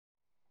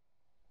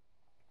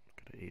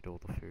eat all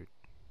the food.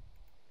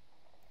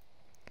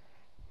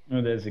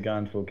 Oh, there's a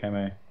gun full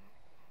camo.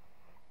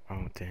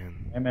 Oh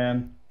damn. Hey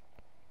man.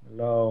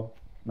 Hello.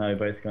 No, we're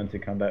both going to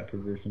combat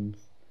positions.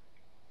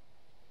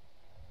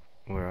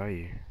 Where are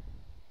you?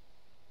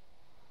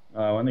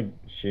 Oh, I want to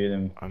shoot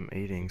him. I'm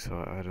eating, so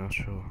I'm not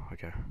sure.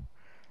 Okay.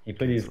 He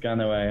put his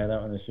gun away. I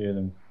don't want to shoot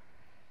him.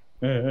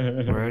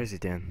 Where is he,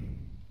 Dan?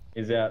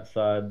 He's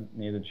outside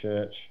near the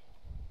church.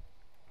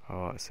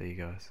 Oh, I see you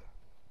guys.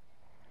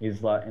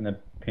 He's like in a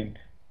pimp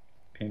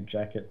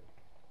jacket.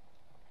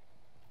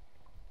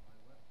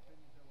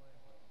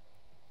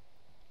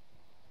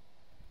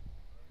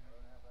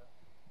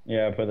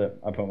 Yeah, I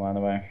put mine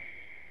away.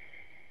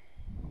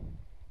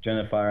 Do you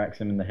want to fire axe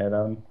him in the head,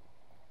 Adam?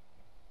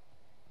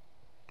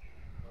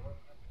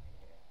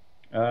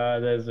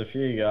 There's a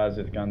few guys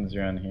with guns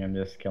around here. I'm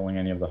just killing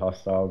any of the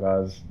hostile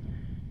guys.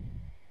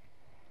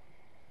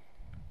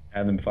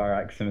 Had them fire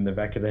axe him in the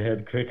back of the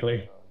head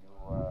quickly.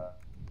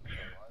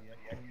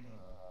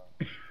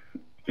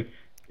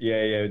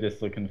 Yeah, we're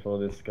just looking for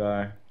this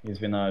guy. He's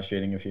been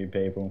shooting a few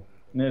people.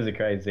 And there's a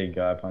crazy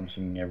guy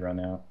punching everyone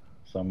out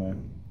somewhere.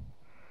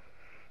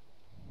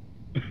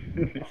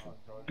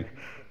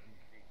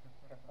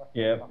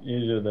 Yep,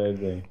 use your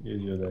DayZ.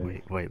 Use your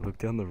DayZ. Wait, look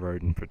down the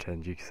road and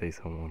pretend you see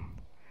someone.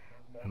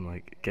 And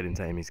like, get him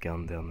to aim his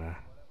gun down there.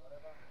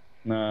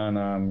 No,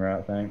 I'm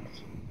right,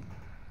 thanks.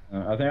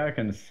 I think I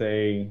can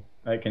see...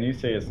 can you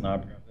see a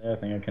sniper up there? I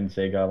think I can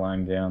see a guy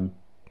lying down.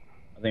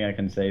 I think I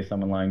can see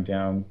someone lying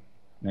down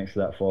next to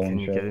that fallen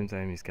tree. Can you get him to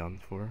aim his gun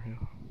for her?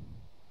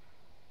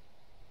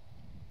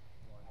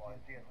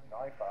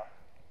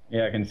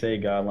 Yeah, I can see a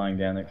guy lying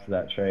down next to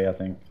that tree, I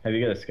think. Have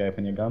you got a scope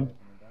on your gun?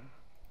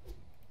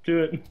 Do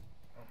it!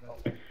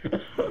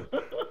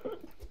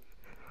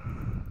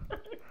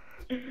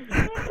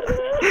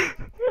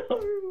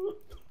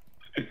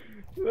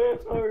 We're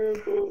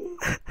horrible!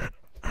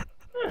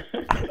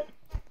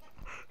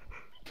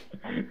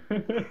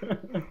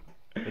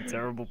 A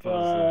terrible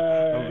person.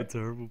 I'm a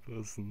terrible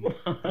person.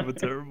 I'm a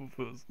terrible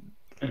person.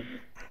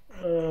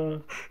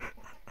 Oh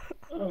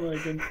my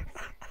goodness.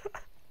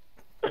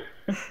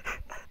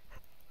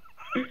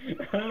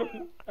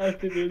 I have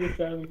to do this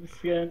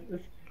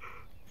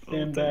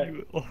stand back.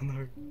 Oh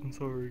no, I'm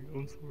sorry.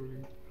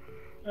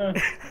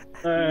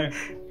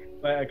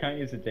 Wait, I can't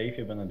use a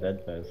defib on a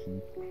dead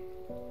person.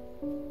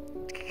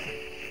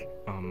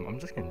 I'm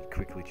just gonna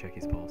quickly check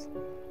his pulse.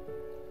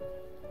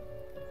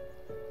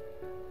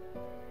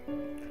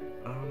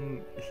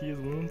 He is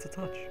willing to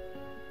touch.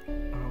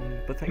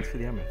 But thanks for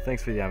the ammo.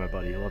 Thanks for the ammo,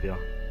 buddy. I love ya.